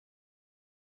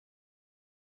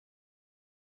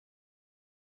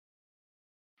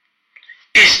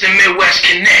It's the Midwest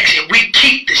Connection. We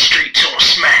keep the streets on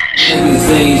smash.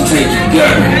 Things take your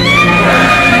gut.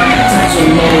 Touch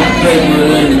some more paper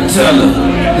than the teller.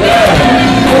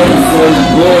 Going for the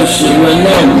bullshit right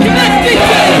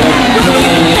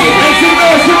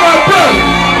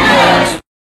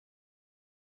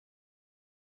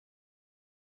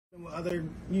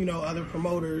Other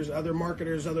promoters, other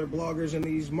marketers, other bloggers in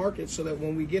these markets, so that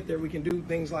when we get there, we can do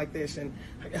things like this and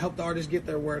help the artists get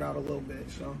their word out a little bit.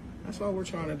 So that's all we're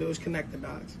trying to do, is connect the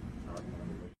dots.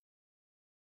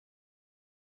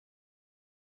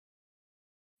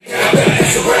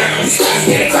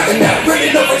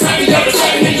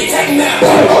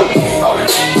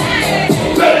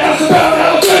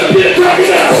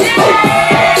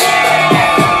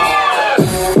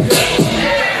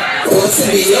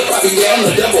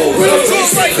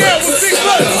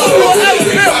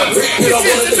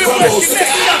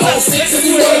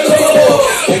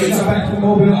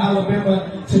 Mobile,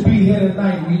 Alabama, to be here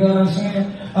tonight. You know what I'm saying?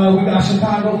 We got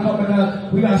Chicago coming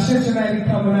up. We got Cincinnati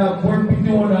coming up. We're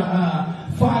doing a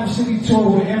 5-city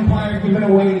tour with Empire, giving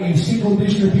away a single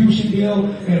distribution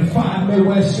deal in 5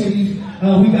 Midwest cities.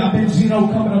 We got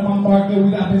Benzino coming up on market. We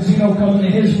got Benzino coming to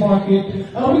his market. We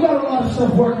got a lot of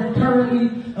stuff working currently.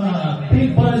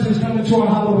 Big Buzz is coming to our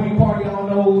Halloween party. I don't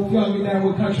know if y'all get that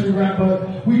with country rap,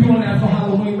 but we doing that for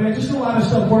Halloween, man. Just a lot of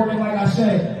stuff working. Like I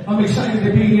said, I'm excited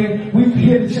to be here. We're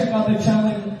here to check out the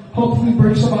talent. Hopefully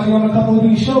bring somebody on a couple of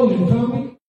these shows. You feel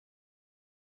me?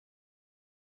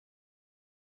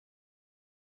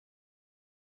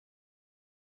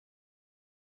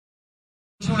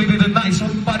 Tonight, so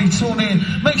everybody tune in.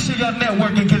 Make sure y'all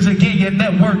networking, because again, your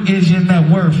network is your net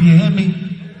worth. You hear me?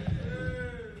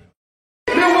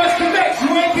 Midwest Connectz, you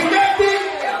ain't connected?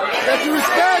 That you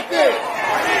respect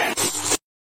it.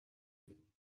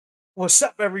 What's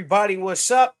up, everybody? What's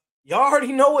up? Y'all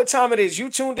already know what time it is. You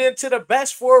tuned in to the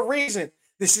best for a reason.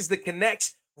 This is the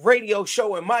Connectz radio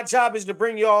show, and my job is to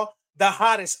bring y'all the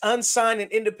hottest unsigned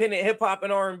and independent hip-hop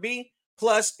and R&B,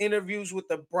 plus interviews with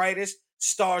the brightest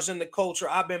stars in the culture.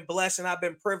 I've been blessed and I've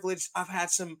been privileged. I've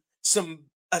had some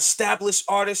established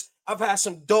artists. I've had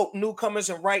some dope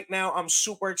newcomers, and right now I'm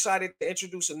super excited to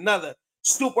introduce another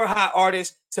super hot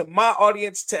artist to my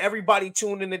audience, to everybody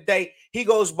tuned in today. He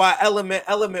goes by Element.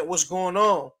 Element, what's going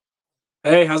on?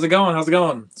 Hey, how's it going? How's it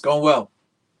going? It's going well.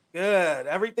 Good.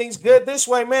 Everything's good this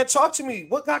way, man. Talk to me.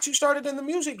 What got you started in the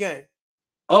music game?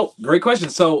 Oh, great question.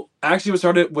 So actually what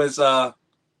started was a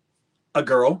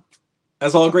girl.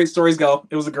 As all great stories go,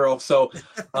 it was a girl. So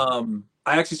I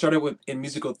actually started in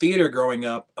musical theater growing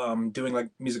up, doing like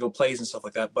musical plays and stuff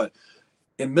like that. But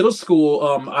in middle school,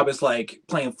 I was like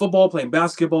playing football, playing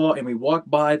basketball, and we walked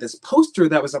by this poster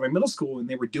that was at my middle school, and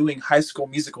they were doing High School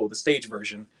Musical, the stage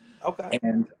version. Okay.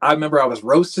 And I remember I was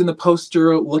roasting the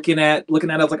poster, looking at it.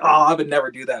 I was like, oh, I would never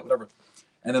do that, whatever.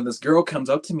 And then this girl comes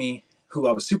up to me who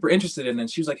I was super interested in, and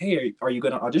she was like, hey, are you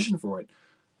going to audition for it?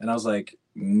 And I was like,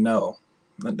 no,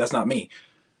 that's not me.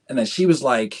 And then she was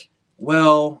like,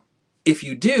 well, if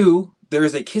you do, there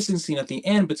is a kissing scene at the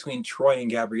end between Troy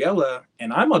and Gabriella,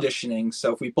 and I'm auditioning,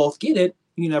 so if we both get it,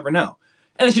 you never know.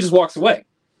 And then she just walks away.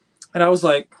 And I was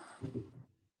like,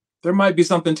 there might be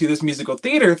something to this musical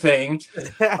theater thing.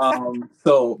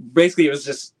 So basically it was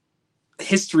just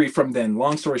history from then.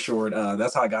 Long story short,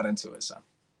 that's how I got into it. So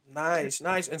Nice.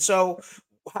 And so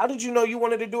how did you know you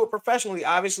wanted to do it professionally?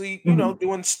 Obviously, you know,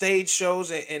 doing stage shows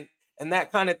and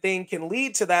that kind of thing can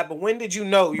lead to that. But when did you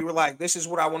know you were like, this is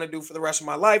what I want to do for the rest of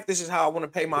my life? This is how I want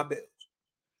to pay my bills.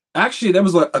 Actually, that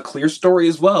was a clear story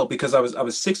as well, because I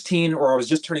was 16, or I was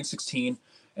just turning 16,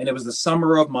 and it was the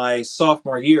summer of my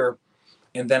sophomore year.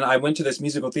 And then I went to this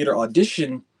musical theater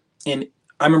audition, and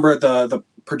I remember the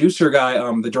producer guy,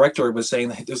 the director, was saying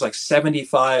that there's like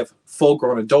 75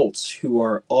 full-grown adults who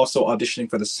are also auditioning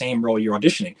for the same role you're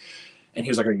auditioning. And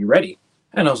he was like, are you ready?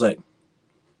 And I was like,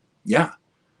 yeah.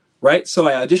 Right? So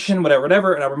I auditioned,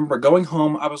 whatever. And I remember going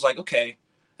home, I was like, okay.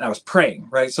 And I was praying,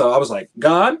 right? So I was like,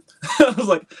 God, I was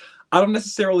like, I don't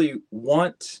necessarily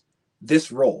want this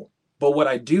role, but what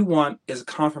I do want is a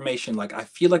confirmation. Like, I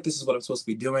feel like this is what I'm supposed to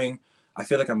be doing. I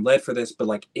feel like I'm led for this, but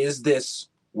like, is this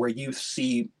where you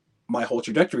see my whole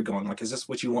trajectory going? Like, is this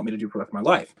what you want me to do for the rest of my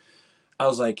life? I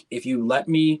was like, if you let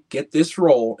me get this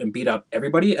role and beat out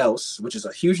everybody else, which is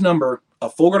a huge number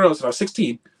of full grown adults when I was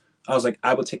 16, I was like,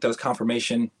 I would take that as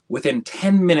confirmation. Within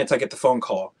 10 minutes, I get the phone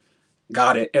call,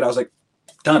 got it. And I was like,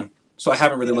 done. So I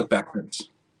haven't really looked back since.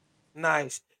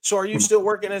 Nice. So are you still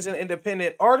working as an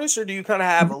independent artist, or do you kind of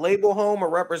have a label home or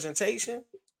representation?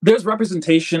 There's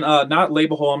representation, not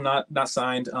Label Hole, I'm not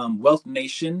signed. Wealth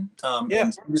Nation, Yeah,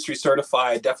 and Industry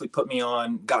Certified definitely put me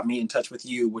on, got me in touch with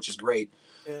you, which is great.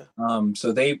 yeah.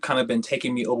 So they've kind of been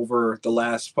taking me over the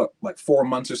last like 4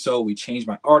 months or so. We changed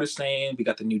my artist name, we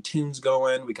got the new tunes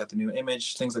going, we got the new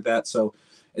image, things like that. So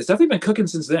it's definitely been cooking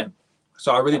since then.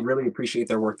 So I really, Okay. really appreciate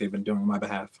their work they've been doing on my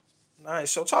behalf.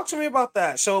 Nice. So talk to me about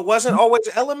that. So it wasn't always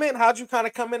Element. How'd you kind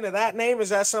of come into that name? Is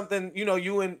that something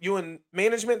you and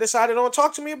management decided on?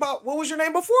 Talk to me about what was your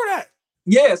name before that?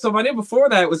 Yeah, so my name before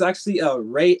that was actually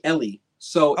Ray Ellie.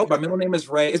 So my Okay. middle name is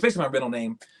Ray. It's basically my middle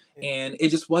name, Yeah. and it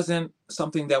just wasn't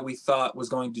something that we thought was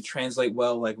going to translate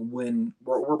well, like when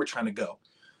where we're trying to go.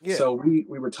 Yeah. So we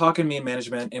were talking, me and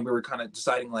management, and we were kind of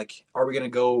deciding like, are we going to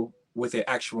go with an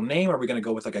actual name, or are we going to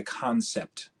go with like a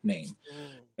concept name? Mm,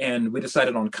 And we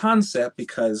decided on concept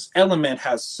because element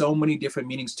has so many different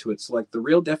meanings to it. So like the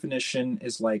real definition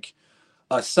is like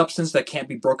a substance that can't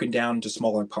be broken down into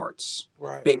smaller parts,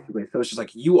 right. basically. So it's just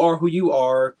like you are who you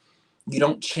are. You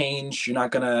don't change. You're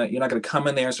not gonna come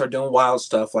in there and start doing wild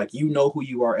stuff. Like you know who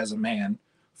you are as a man,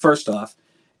 first off.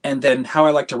 And then how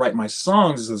I like to write my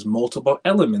songs is there's multiple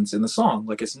elements in the song.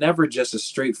 Like it's never just a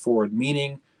straightforward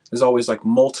meaning. There's always like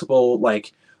multiple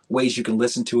like ways you can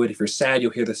listen to it. If you're sad,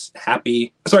 you'll hear this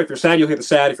happy. Sorry, if you're sad, you'll hear the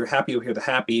sad. If you're happy, you'll hear the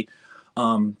happy.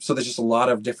 So there's just a lot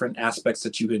of different aspects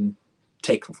that you can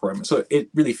take from it. So it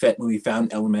really fit when we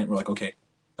found element. We're like, okay,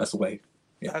 that's the way.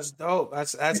 Yeah. That's dope.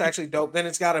 That's actually dope. Then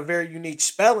it's got a very unique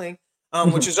spelling,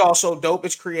 which Mhm. is also dope.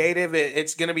 It's creative.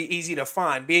 It's gonna be easy to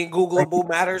find. Being Googleable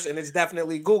matters, and it's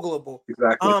definitely Googleable.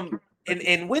 Exactly.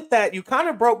 And with that, you kind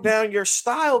of broke down your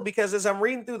style because as I'm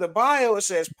reading through the bio, it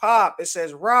says pop, it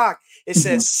says rock, it Mhm.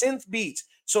 says synth beats.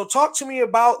 So talk to me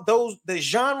about the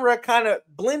genre kind of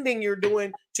blending you're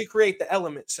doing to create the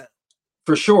element sound.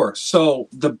 For sure. So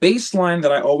the baseline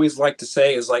that I always like to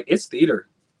say is like it's theater.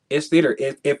 It's theater.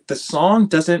 If the song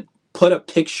doesn't put a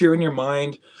picture in your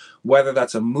mind, whether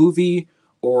that's a movie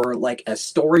or like a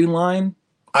storyline,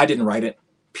 I didn't write it.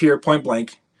 Pure point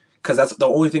blank. Because that's the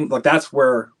only thing, like that's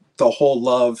where the whole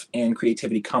love and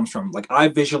creativity comes from. Like I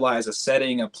visualize a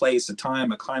setting, a place, a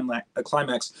time, a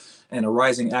climax, and a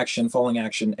rising action, falling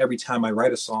action every time I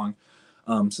write a song.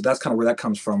 So that's kind of where that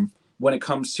comes from. When it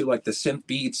comes to like the synth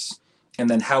beats and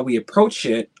then how we approach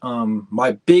it,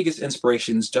 my biggest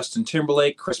inspirations Justin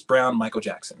Timberlake, Chris Brown, Michael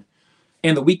Jackson,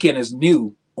 and The Weeknd is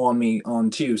new on me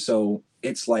on too. So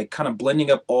it's like kind of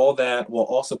blending up all that while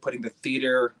also putting the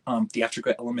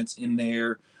theatrical elements in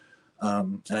there,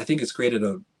 and I think it's created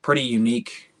a pretty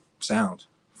unique sound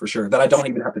for sure that I don't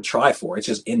even have to try for. It's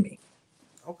just in me.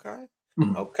 Okay.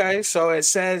 Mhm. Okay. So it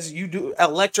says you do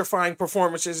electrifying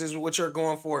performances is what you're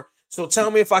going for. So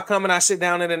tell me if I come and I sit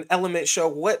down at an element show,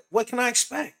 what can I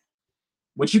expect?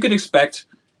 What you can expect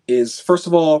is, first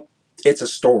of all, it's a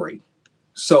story.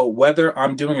 So whether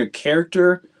I'm doing a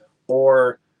character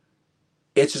or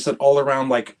it's just an all around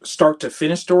like start to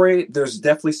finish story, there's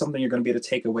definitely something you're going to be able to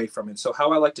take away from it. So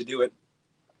how I like to do it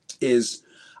is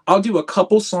I'll do a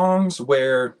couple songs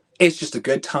where it's just a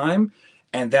good time,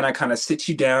 and then I kind of sit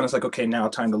you down. It's like, okay, now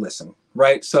time to listen,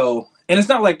 right? So, and it's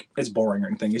not like it's boring or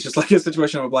anything. It's just like a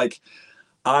situation of like,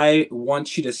 I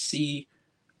want you to see,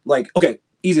 like, okay,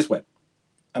 easiest way.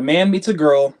 A man meets a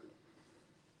girl,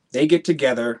 they get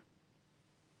together,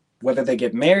 whether they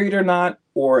get married or not,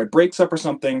 or it breaks up or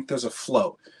something, there's a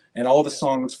flow. And all the Yeah.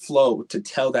 songs flow to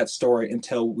tell that story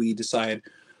until we decide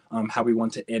how we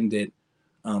want to end it.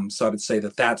 So I would say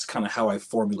that that's kind of how I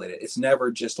formulate it. It's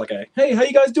never just like a, hey, how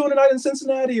you guys doing tonight in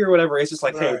Cincinnati or whatever. It's just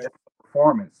like, hey, Right. that's a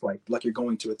performance, like you're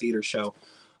going to a theater show.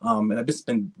 And I've just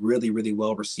been really, really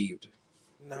well received.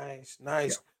 Nice, Yeah.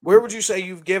 nice. Where would you say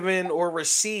you've given or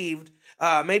received,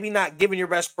 maybe not giving your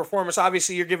best performance?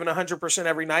 Obviously, you're giving 100%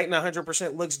 every night, and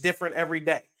 100% looks different every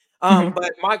day. Mhm.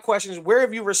 But my question is, where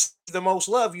have you received the most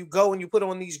love? You go and you put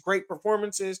on these great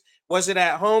performances. Was it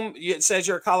at home? It says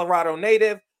you're a Colorado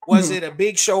native. Was Mhm. it a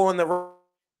big show on the road?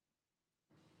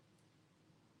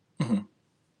 Mhm.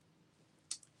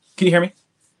 Can you hear me?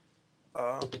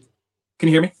 Uh, Can you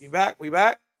hear me? you back? We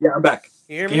back? Yeah, I'm back.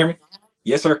 You hear Can you me? hear me?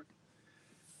 Yes, sir.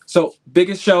 So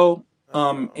biggest show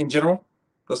Uh, in general?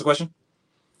 That's the question.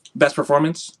 Best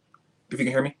performance? If you can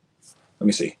hear me, let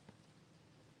me see.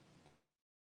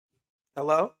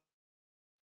 hello?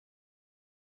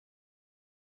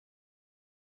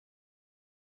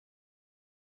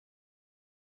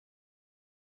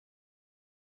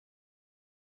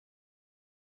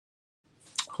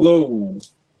 Hello,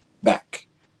 back.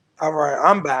 All right,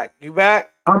 I'm back. You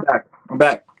back? I'm back. I'm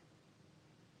back.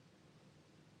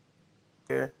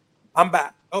 Here. I'm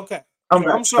back. Okay. I'm So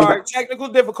back. I'm I'm sorry. back. Technical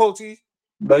difficulties.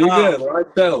 No, you're Um, good. All right,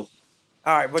 so.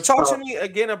 All right, but talk to me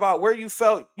again about where you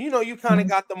felt, you kind of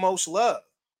got the most love.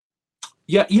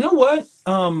 Yeah, you know what?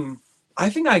 I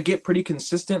think I get pretty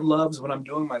consistent loves when I'm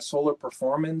doing my solo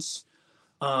performance.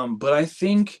 But I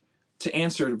think, to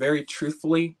answer it very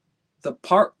truthfully, the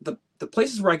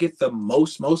places where I get the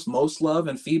most love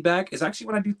and feedback is actually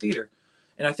when I do theater.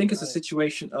 And I think it's a Right.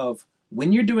 situation of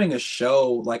when you're doing a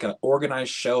show, like an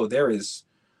organized show, there's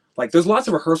lots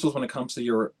of rehearsals when it comes to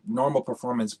your normal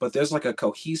performance, but there's like a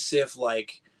cohesive,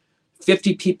 like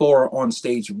 50 people are on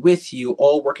stage with you,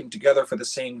 all working together for the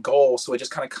same goal. So it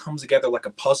just kind of comes together like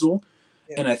a puzzle.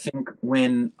 Yeah. And I think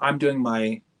when I'm doing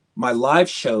my live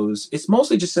shows, it's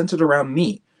mostly just centered around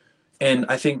me. Okay. And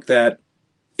I think that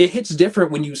it hits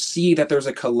different when you see that there's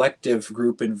a collective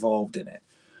group involved in it.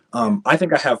 Yeah. I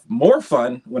think I have more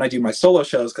fun when I do my solo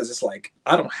shows because it's like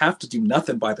I don't have to do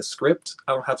nothing by the script.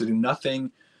 I don't have to do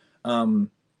nothing.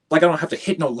 Like I don't have to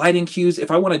hit no lighting cues. If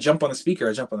I want to jump on the speaker,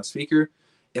 I jump on the speaker.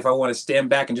 If I want to stand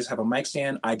back and just have a mic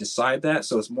stand, I decide that.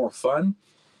 So it's more fun.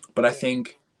 But I Yeah.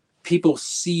 think people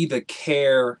see the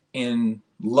care and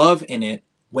love in it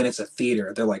when it's a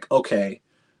theater. They're like, okay,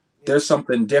 Yeah. there's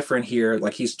something different here.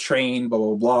 Like he's trained, blah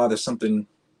blah blah. There's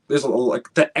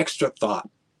like the extra thought.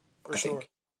 For I sure. think,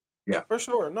 yeah. For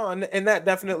sure. No, and that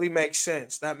definitely makes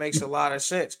sense. That makes a lot of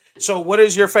sense. So what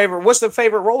is your favorite? What's the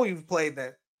favorite role you've played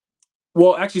then?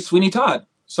 Well, actually, Sweeney Todd.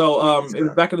 So Sweeney it was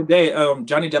Todd. back in the day.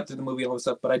 Johnny Depp did the movie and all this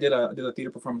stuff, but I did a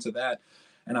theater performance of that,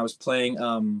 and I was playing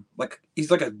like he's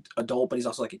like an adult, but he's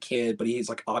also like a kid, but he's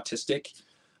like autistic,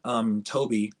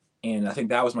 Toby, and I think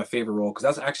that was my favorite role because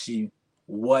that's actually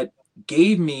what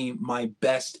gave me my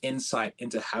best insight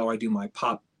into how I do my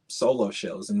pop solo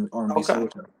shows and R&B Okay. solo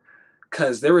shows.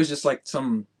 Because there was just like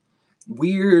some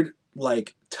weird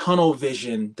like tunnel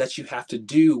vision that you have to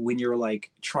do when you're like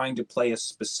trying to play a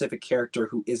specific character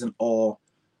who isn't all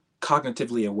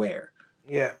cognitively aware.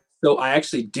 Yeah. So I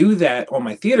actually do that on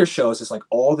my theater shows. It's like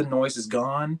all the noise is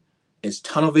gone. It's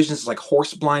tunnel vision. It's like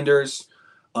horse blinders.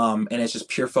 And it's just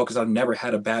pure focus. I've never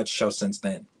had a bad show since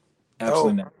then.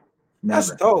 Absolutely Dope. never. That's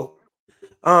Never. dope.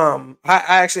 I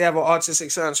actually have an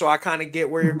autistic son, so I kind of get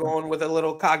where you're going with a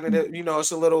little cognitive.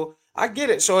 It's a little. I get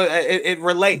it. So it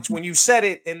relates when you said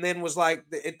it, and then was like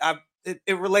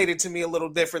it related to me a little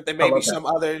different than I maybe love that. some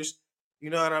others.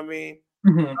 You know what I mean?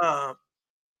 Mhm. Um,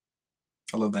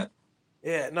 I love that.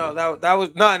 yeah, no, that was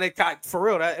no, and it got for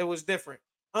real. That it was different.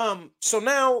 So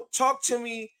now talk to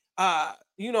me.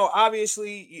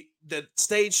 Obviously the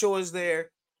stage show is there.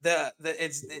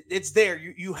 It's there.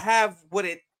 You have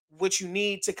what you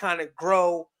need to kind of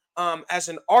grow as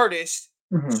an artist.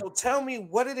 Mhm. So tell me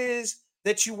what it is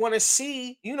that you want to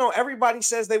see. Everybody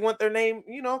says they want their name,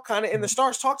 kind of in the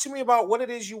stars. Talk to me about what it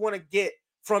is you want to get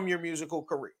from your musical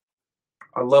career.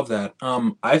 I love that.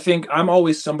 I think I'm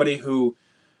always somebody who,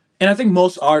 and I think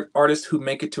most artists who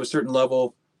make it to a certain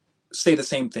level say the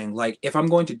same thing. Like, if I'm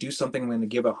going to do something, I'm going to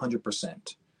give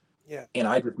 100%, Yeah. and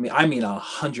I mean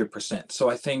 100%. So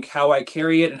I think how I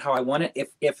carry it and how I want it.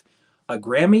 If a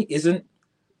Grammy isn't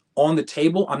on the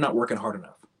table, I'm not working hard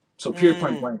enough. So period,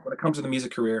 point Mm, blank. When it comes to the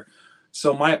music career,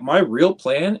 so my real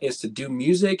plan is to do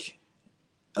music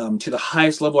to the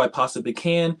highest level I possibly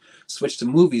can, switch to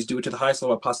movies, do it to the highest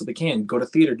level I possibly can, go to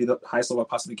theater, do the highest level I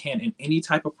possibly can. And any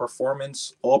type of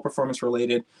performance, all performance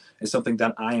related, is something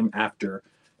that I am after.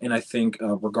 And I think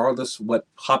regardless what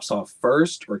pops off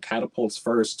first or catapults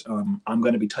first, I'm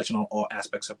going to be touching on all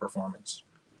aspects of performance.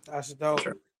 that's For dope.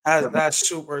 sure. That's Yep. that's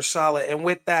super solid. And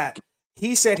with that,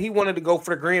 he said he wanted to go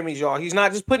for the Grammys, y'all. He's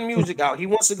not just putting music out. He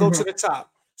wants to go to Mhm. the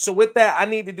top. So with that, I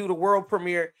need to do the world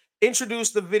premiere. Introduce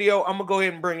the video. I'm gonna go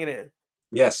ahead and bring it in.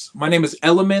 Yes, my name is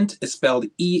Element. It's spelled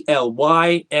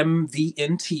ELYMVNT.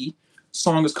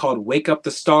 Song is called "Wake Up the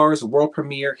Stars." World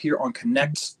premiere here on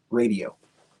Connectz Radio.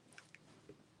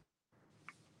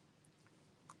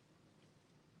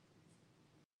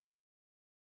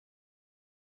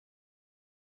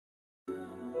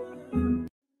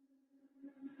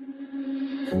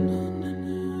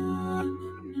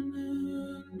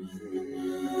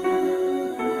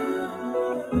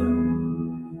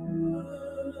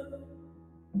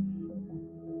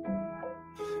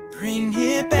 Bring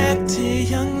it back to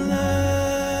young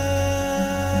love,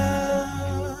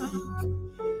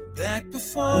 back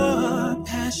before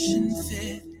passion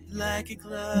fit like a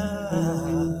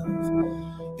glove,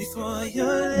 before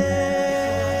your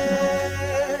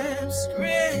lips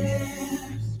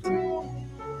gripped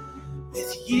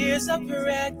with years of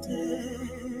practice.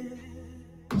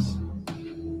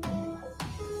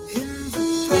 In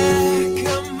the back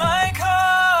of my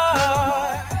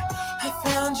car, I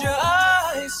found your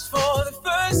eyes for the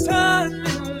first time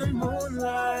in the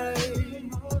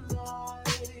moonlight.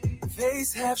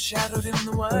 Face had half shadowed in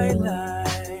the white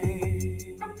light.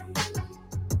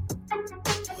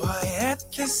 Why at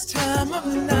this time of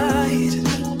night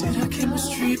did our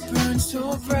chemistry burn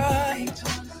so bright?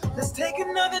 Let's take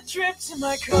another trip to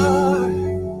my car.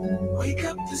 Wake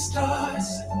up the stars.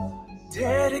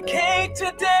 Dedicate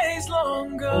to days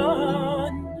long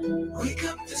gone. Wake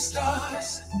up the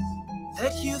stars.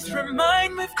 Let youth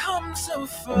remind we've come so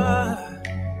far.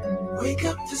 Wake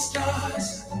up the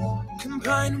stars.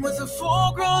 Combined with a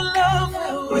full-grown love,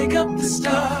 we'll wake up the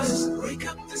stars. Wake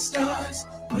up the stars.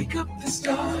 Wake up the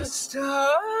stars. Stars.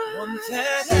 Want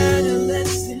that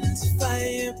adolescent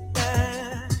fire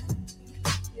back.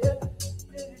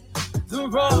 The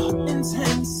raw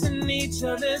intense in each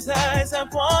other's eyes. I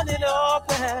want it all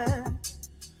back.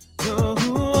 Oh,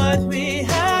 what we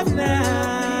have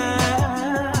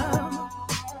now.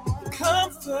 The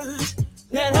comfort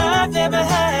that I've never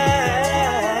had.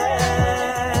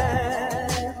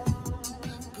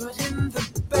 But in the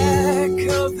back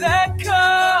of that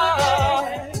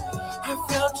car, I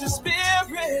felt your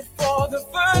spirit for the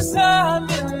first time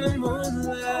in the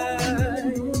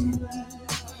moonlight.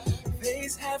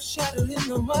 Face half shadowed in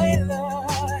the white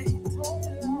light.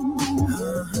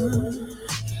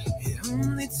 It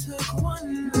only took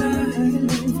one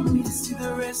night for me to see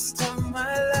the rest of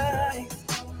my life.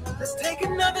 Let's take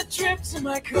another trip to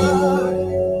my car.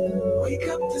 Wake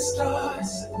up the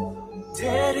stars.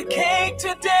 Dedicate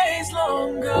to days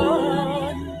long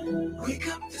gone. Wake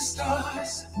up the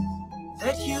stars.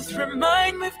 Let youth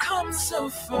remind we've come so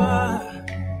far.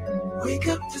 Wake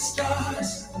up the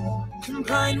stars.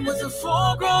 Combined with a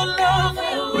full-grown love,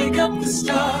 we'll wake up the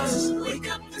stars. Wake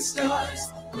up the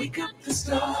stars. Wake up the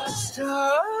stars.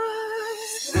 Stars.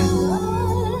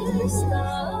 Stars.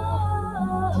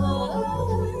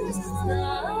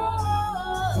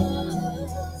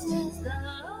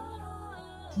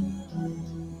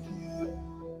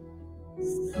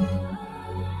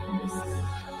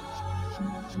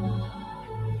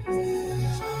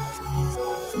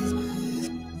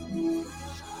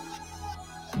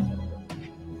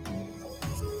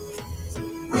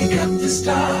 Wake up the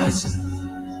stars.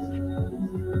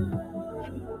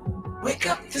 Wake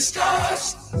up the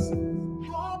stars.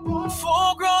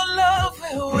 Full-grown love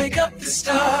will wake up the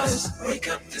stars. Wake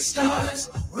up the stars.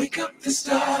 Wake up the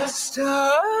stars.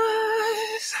 Stars.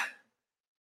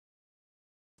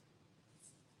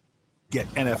 Get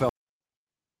NFL.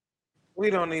 We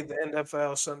don't need the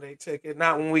NFL Sunday ticket.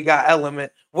 Not when we got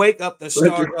Element. Wake up the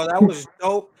stars, bro. That was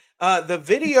dope. The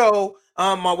video,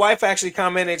 my wife actually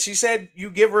commented. She said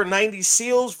you give her 90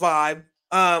 Seals vibe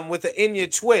with the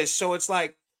Enya twist. So it's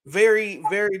like very,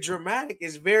 very dramatic.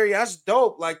 It's very, that's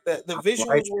dope. Like the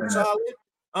visuals were solid.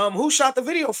 Who shot the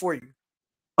video for you?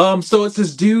 So it's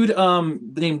this dude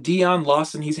named Dion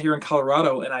Lawson. He's here in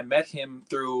Colorado, and I met him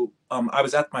through I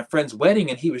was at my friend's wedding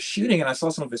and he was shooting, and I saw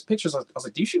some of his pictures. I was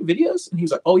like, "Do you shoot videos?" And he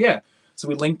was like, "Oh yeah." So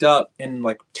we linked up, and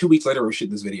like 2 weeks later we were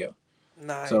shooting this video.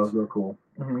 Nice. So it was real cool.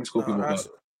 It's cool people. That's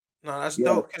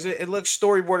dope, because it looks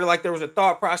storyboarded, like there was a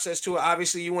thought process to it.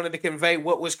 Obviously, you wanted to convey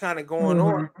what was kind of going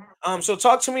on. So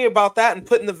talk to me about that and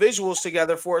putting the visuals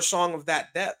together for a song of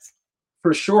that depth.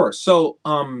 For sure. So,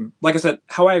 like I said,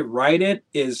 how I write it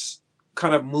is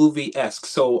kind of movie-esque.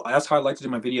 So that's how I like to do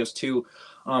my videos too.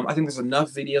 I think there's enough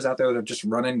videos out there that are just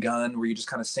run and gun, where you're just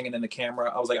kind of singing in the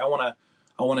camera. I was like, I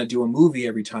want to do a movie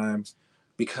every time,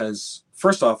 because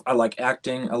first off, I like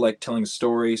acting. I like telling a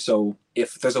story. So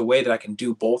if there's a way that I can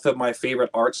do both of my favorite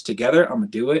arts together, I'm gonna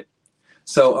do it.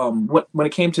 So when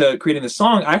it came to creating the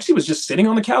song, I actually was just sitting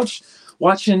on the couch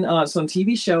watching some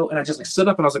TV show, and I just like stood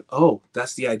up and I was like, oh,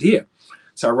 that's the idea.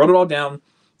 So I wrote it all down,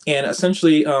 and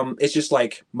essentially it's just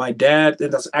like my dad,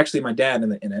 and that's actually my dad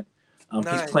in it.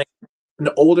 Nice. He's playing an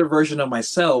older version of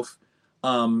myself,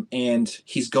 and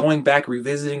he's going back,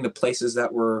 revisiting the places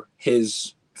that were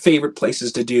his favorite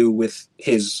places to do with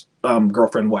his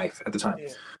girlfriend, wife at the time.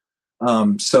 Yeah.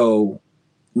 So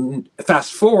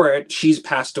fast forward, she's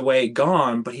passed away,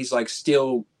 gone, but he's like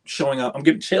still showing up. I'm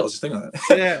getting chills just thinking of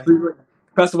that. Yeah.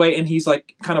 Passed away, and he's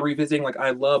like kind of revisiting, like, I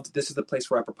loved, this is the place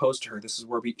where I proposed to her, this is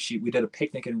where we did a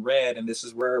picnic in Red, and this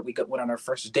is where we went on our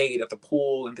first date at the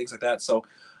pool and things like that. So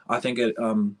I think it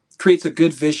creates a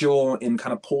good visual and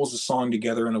kind of pulls the song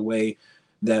together in a way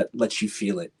that lets you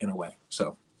feel it in a way.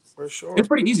 So for sure, it's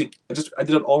pretty easy. I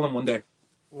did it all in one day.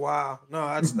 Wow, no,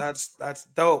 that's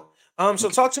dope. So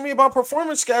talk to me about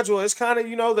performance schedule. It's kind of,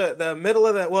 the middle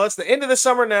of it's the end of the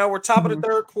summer now. We're top of the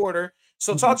third quarter.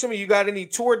 So talk to me. You got any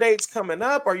tour dates coming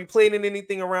up? Are you planning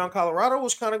anything around Colorado?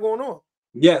 What's kind of going on?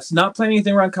 Yes, not planning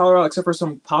anything around Colorado except for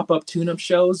some pop-up tune-up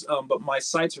shows. But my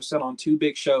sights are set on two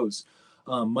big shows.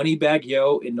 Moneybag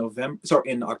Yo in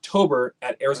October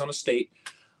at Arizona State.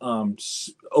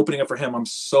 Opening up for him, I'm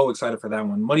so excited for that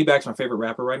one. Moneybag's my favorite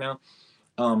rapper right now.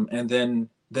 And then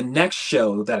the next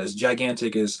show that is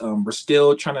gigantic is we're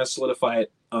still trying to solidify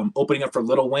it. Opening up for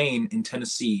Lil Wayne in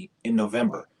Tennessee in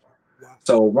November. Wow.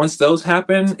 So once those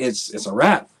happen, it's a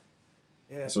wrap.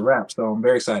 Yeah. It's a wrap. So I'm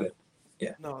very excited.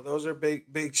 Yeah. No, those are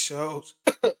big shows.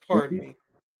 Pardon me.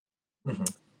 Mm-hmm.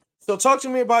 So talk to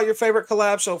me about your favorite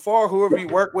collab so far. Who have you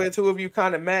worked with? Who have you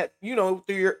kind of met,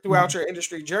 throughout your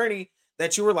industry journey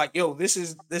that you were like, yo, this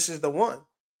is the one?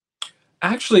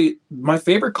 Actually, my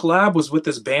favorite collab was with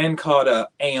this band called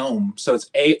AOM. So it's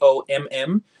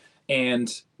AOMM.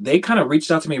 And they kind of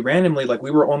reached out to me randomly. Like,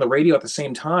 we were on the radio at the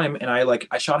same time. And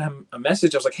I shot him a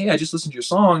message. I was like, hey, I just listened to your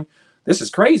song. This is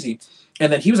crazy.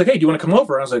 And then he was like, hey, do you want to come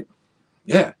over? And I was like,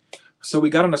 yeah. So we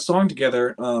got on a song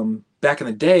together back in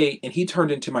the day. And he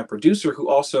turned into my producer, who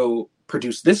also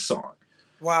produced this song.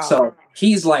 Wow. So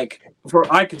he's like,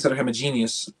 I consider him a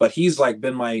genius, but he's like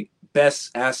been my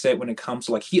best asset when it comes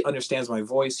to, like, he understands my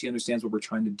voice. He understands what we're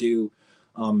trying to do,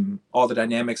 all the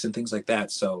dynamics and things like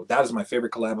that. So that is my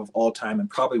favorite collab of all time and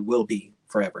probably will be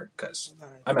forever because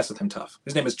I mess with him tough.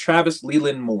 His name is Travis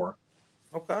Leland Moore.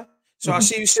 Okay. So I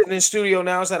see you sitting in the studio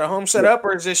now. Is that a home setup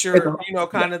or is this your,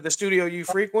 kind of the studio you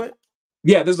frequent?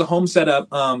 Yeah, this is a home setup.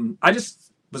 I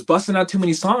just was busting out too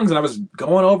many songs and I was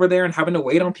going over there and having to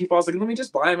wait on people. I was like, let me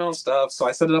just buy my own stuff. So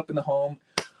I set it up in the home.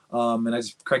 And I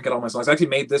just crank it all my songs. I actually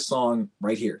made this song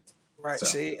right here. Right. So.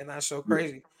 See, and that's so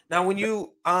crazy. Now, when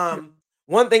you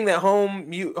one thing that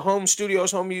home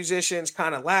studios, home musicians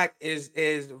kind of lack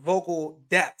is vocal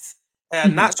depth.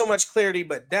 Not so much clarity,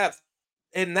 but depth.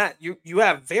 And that you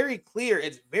have very clear.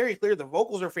 It's very clear. The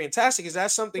vocals are fantastic. Is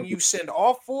that something you send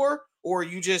off for, or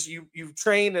you just you've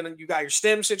trained and you got your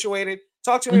stem situated?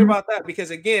 Talk to me about that,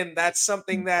 because again, that's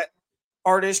something that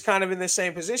artists kind of in the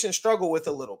same position struggle with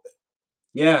a little bit.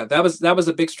 Yeah, that was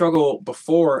a big struggle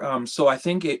before. So I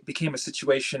think it became a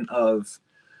situation of,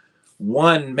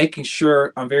 one, making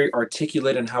sure I'm very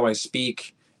articulate in how I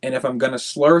speak. And if I'm going to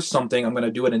slur something, I'm going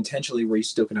to do it intentionally where you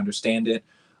still can understand it.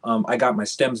 I got my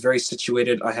stems very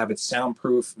situated. I have it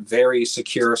soundproof, very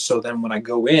secure. So then when I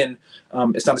go in,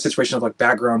 it's not a situation of like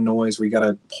background noise where you got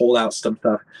to pull out some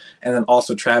stuff. And then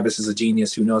also Travis is a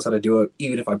genius who knows how to do it.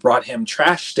 Even if I brought him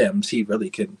trash stems, he really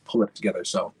could pull it together.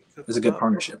 So it's a good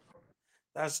partnership.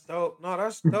 That's dope. No,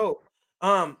 that's dope.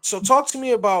 So talk to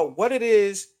me about what it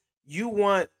is you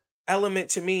want Element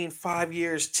to mean 5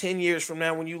 years, 10 years from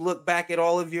now, when you look back at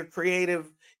all of your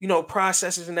creative,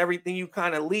 processes and everything you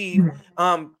kind of leave.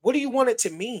 What do you want it to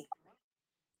mean?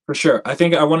 For sure. I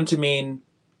think I want it to mean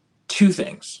two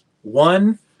things.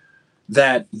 One,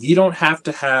 that you don't have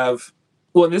to have,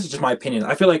 well, this is just my opinion.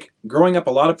 I feel like growing up,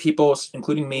 a lot of people,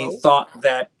 including me, thought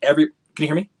that can you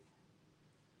hear me?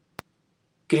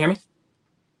 Can you hear me?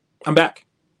 I'm back.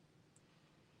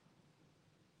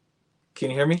 Can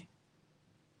you hear me?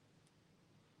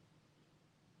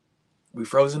 We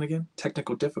frozen again?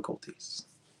 Technical difficulties.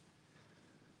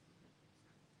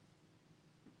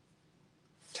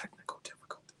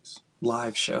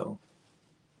 Live show.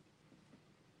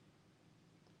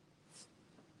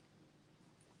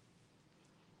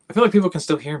 I feel like people can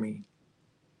still hear me.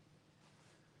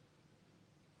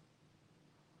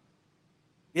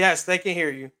 Yes, they can hear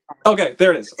you. Okay,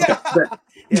 there it is. Okay.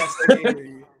 Yes, they can hear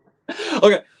you.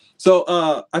 Okay,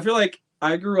 so I feel like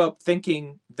I grew up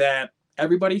thinking that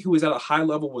everybody who was at a high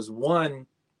level was, one,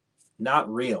 not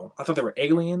real. I thought they were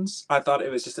aliens. I thought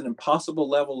it was just an impossible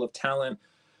level of talent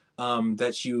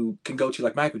that you can go to.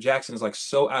 Like Michael Jackson is like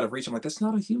so out of reach. I'm like, that's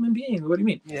not a human being. What do you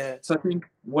mean? Yeah. So I think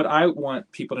what I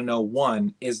want people to know,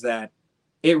 one, is that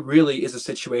it really is a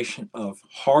situation of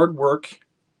hard work,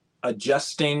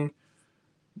 adjusting,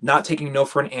 not taking no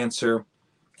for an answer,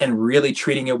 and really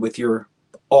treating it with your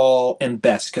all and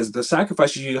best. Because the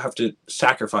sacrifices you have to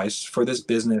sacrifice for this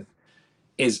business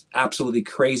is absolutely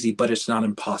crazy, but it's not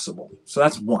impossible. So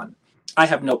that's one. I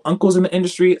have no uncles in the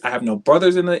industry. I have no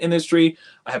brothers in the industry.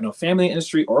 I have no family in the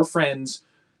industry or friends.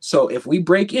 So if we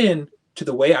break in to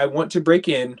the way I want to break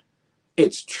in,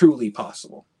 it's truly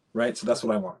possible, right? So that's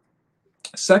what I want.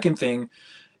 Second thing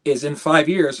is, in 5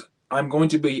 years, I'm going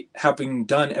to be having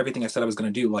done everything I said I was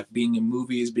going to do, like being in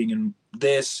movies, being in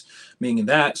this, being in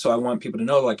that. So I want people to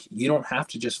know, like, you don't have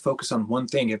to just focus on one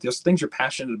thing. If there's things you're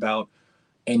passionate about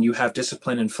and you have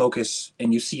discipline and focus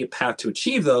and you see a path to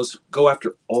achieve those, go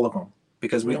after all of them.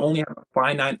 Because we only have a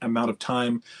finite amount of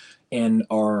time in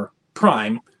our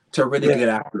prime to really get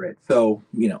after it. So,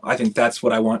 I think that's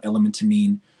what I want Element to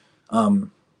mean.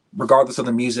 Regardless of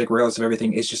the music, regardless of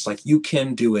everything, it's just like, you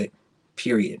can do it,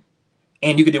 period.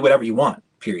 And you can do whatever you want,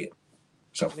 period.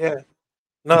 So yeah.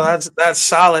 No, that's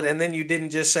solid. And then you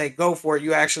didn't just say go for it.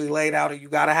 You actually laid out you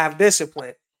got to have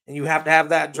discipline and you have to have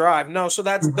that drive. No, so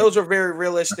that's Mhm. those are very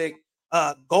realistic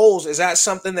goals. Is that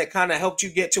something that kind of helped you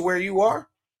get to where you are?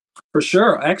 For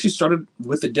sure. I actually started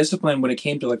with the discipline when it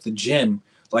came to like the gym.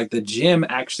 Like the gym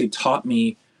actually taught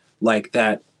me like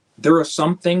that there are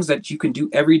some things that you can do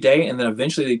every day and then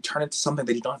eventually they turn into something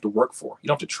that you don't have to work for. You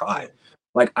don't have to Yeah. try.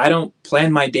 Like I don't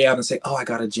plan my day out and say, "Oh, I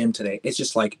got a gym today." It's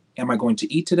just like, am I going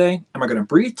to eat today? Am I going to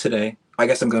breathe today? I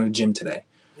guess I'm going to gym today.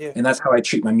 Yeah. And that's how I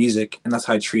treat my music and that's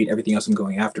how I treat everything else I'm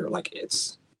going after. Like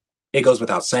it goes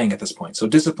without saying at this point. So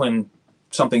discipline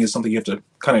something is something you have to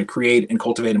kind of create and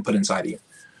cultivate and put inside of you.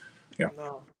 Yeah.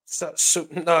 No. So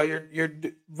no,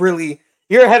 really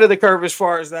you're ahead of the curve as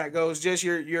far as that goes. Just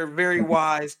you're very Thank you.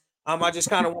 wise. I just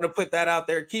kind of want to put that out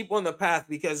there. Keep on the path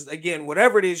because again,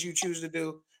 whatever it is you choose to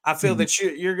do, I feel Mhm. that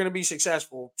you're going to be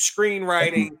successful. Thank you.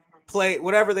 Screenwriting, play,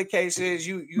 whatever the case is,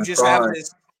 you I just have try.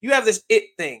 this it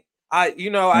thing. I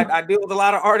deal with a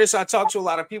lot of artists. I talk to a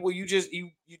lot of people. You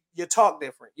talk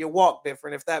different. You walk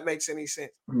different. If that makes any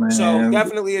sense. So Man.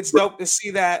 definitely, it's dope to see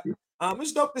that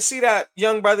it's dope to see that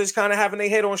young brothers kind of having their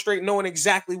head on straight, knowing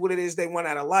exactly what it is they want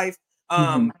out of life.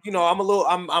 Mhm.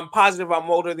 I'm positive I'm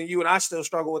older than you, and I still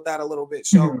struggle with that a little bit.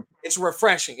 So Mhm. it's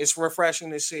refreshing. It's refreshing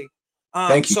to see. Um,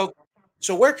 Thank you. so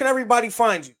so where can everybody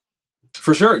find you?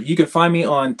 For sure. You can find me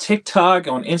on TikTok,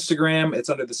 on Instagram. It's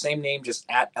under the same name, just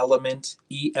at Element,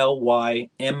 ELYMVNT.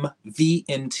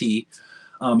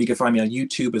 You can find me on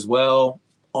YouTube as well.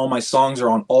 All my songs are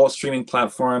on all streaming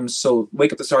platforms. So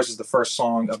Wake Up the Stars is the first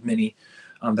song of many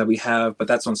that we have, but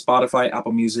that's on Spotify,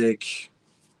 Apple Music,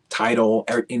 Tidal,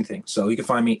 anything. So you can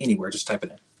find me anywhere. Just type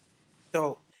it in.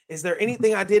 So is there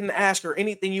anything I didn't ask or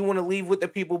anything you want to leave with the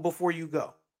people before you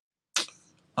go?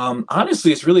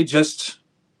 Honestly, it's really just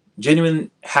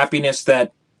genuine happiness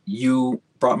that you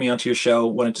brought me onto your show,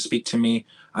 wanted to speak to me.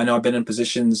 I know I've been in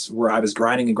positions where I was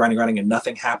grinding and grinding, grinding, and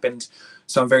nothing happened.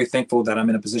 So I'm very thankful that I'm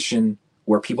in a position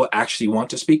where people actually want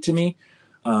to speak to me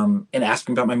and ask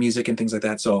me about my music and things like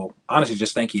that. So honestly,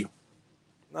 just thank you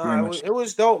very No, much. it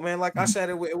was dope, man. Like I Mhm. said,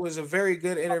 it was a very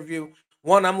good interview.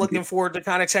 One, I'm Thank you. looking forward to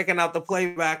kind of checking out the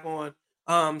playback on.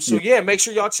 So Yeah. yeah, make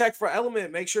sure y'all check for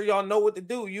Element. Make sure y'all know what to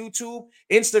do. YouTube,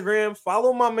 Instagram,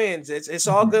 follow my mans. It's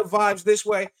all Mhm. good vibes this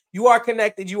way. You are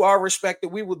connected, you are respected.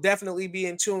 We will definitely be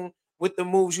in tune with the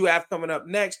moves you have coming up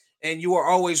next, and you are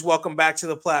always welcome back to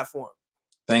the platform.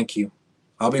 Thank you.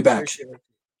 I'll be back. Appreciate you.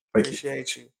 Thank you.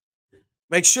 Appreciate you.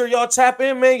 Make sure y'all tap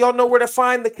in, man. Y'all know where to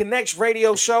find the Connectz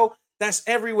Radio Show. That's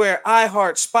everywhere: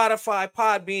 iHeart, Spotify,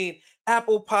 Podbean,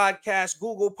 Apple Podcasts,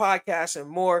 Google Podcasts, and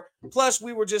more. Plus,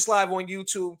 we were just live on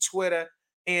YouTube, Twitter,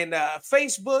 and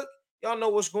Facebook. Y'all know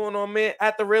what's going on, man.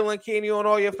 At the Real and Kenny on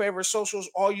all your favorite socials.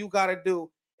 All you gotta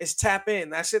do is tap in.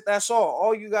 That's it. That's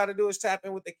all you gotta do is tap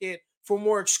in with the kid for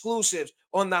more exclusives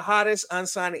on the hottest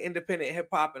unsigned independent hip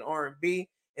hop and R&B,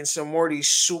 and some more of these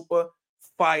super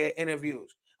fire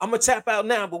interviews. I'm gonna tap out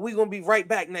now, but we're gonna be right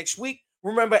back next week.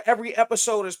 Remember, every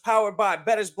episode is powered by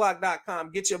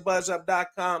bettersblock.com,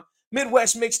 getyourbuzzup.com,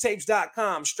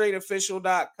 midwestmixtapes.com,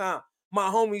 straightofficial.com. My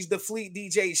homies, the Fleet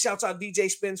DJs. Shouts out DJ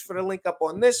Spins for the link up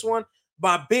on this one.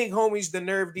 My big homies, the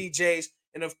Nerve DJs,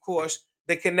 and of course,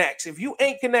 the Connectz. If you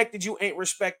ain't connected, you ain't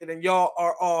respected, and y'all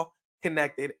are all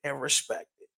connected and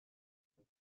respected.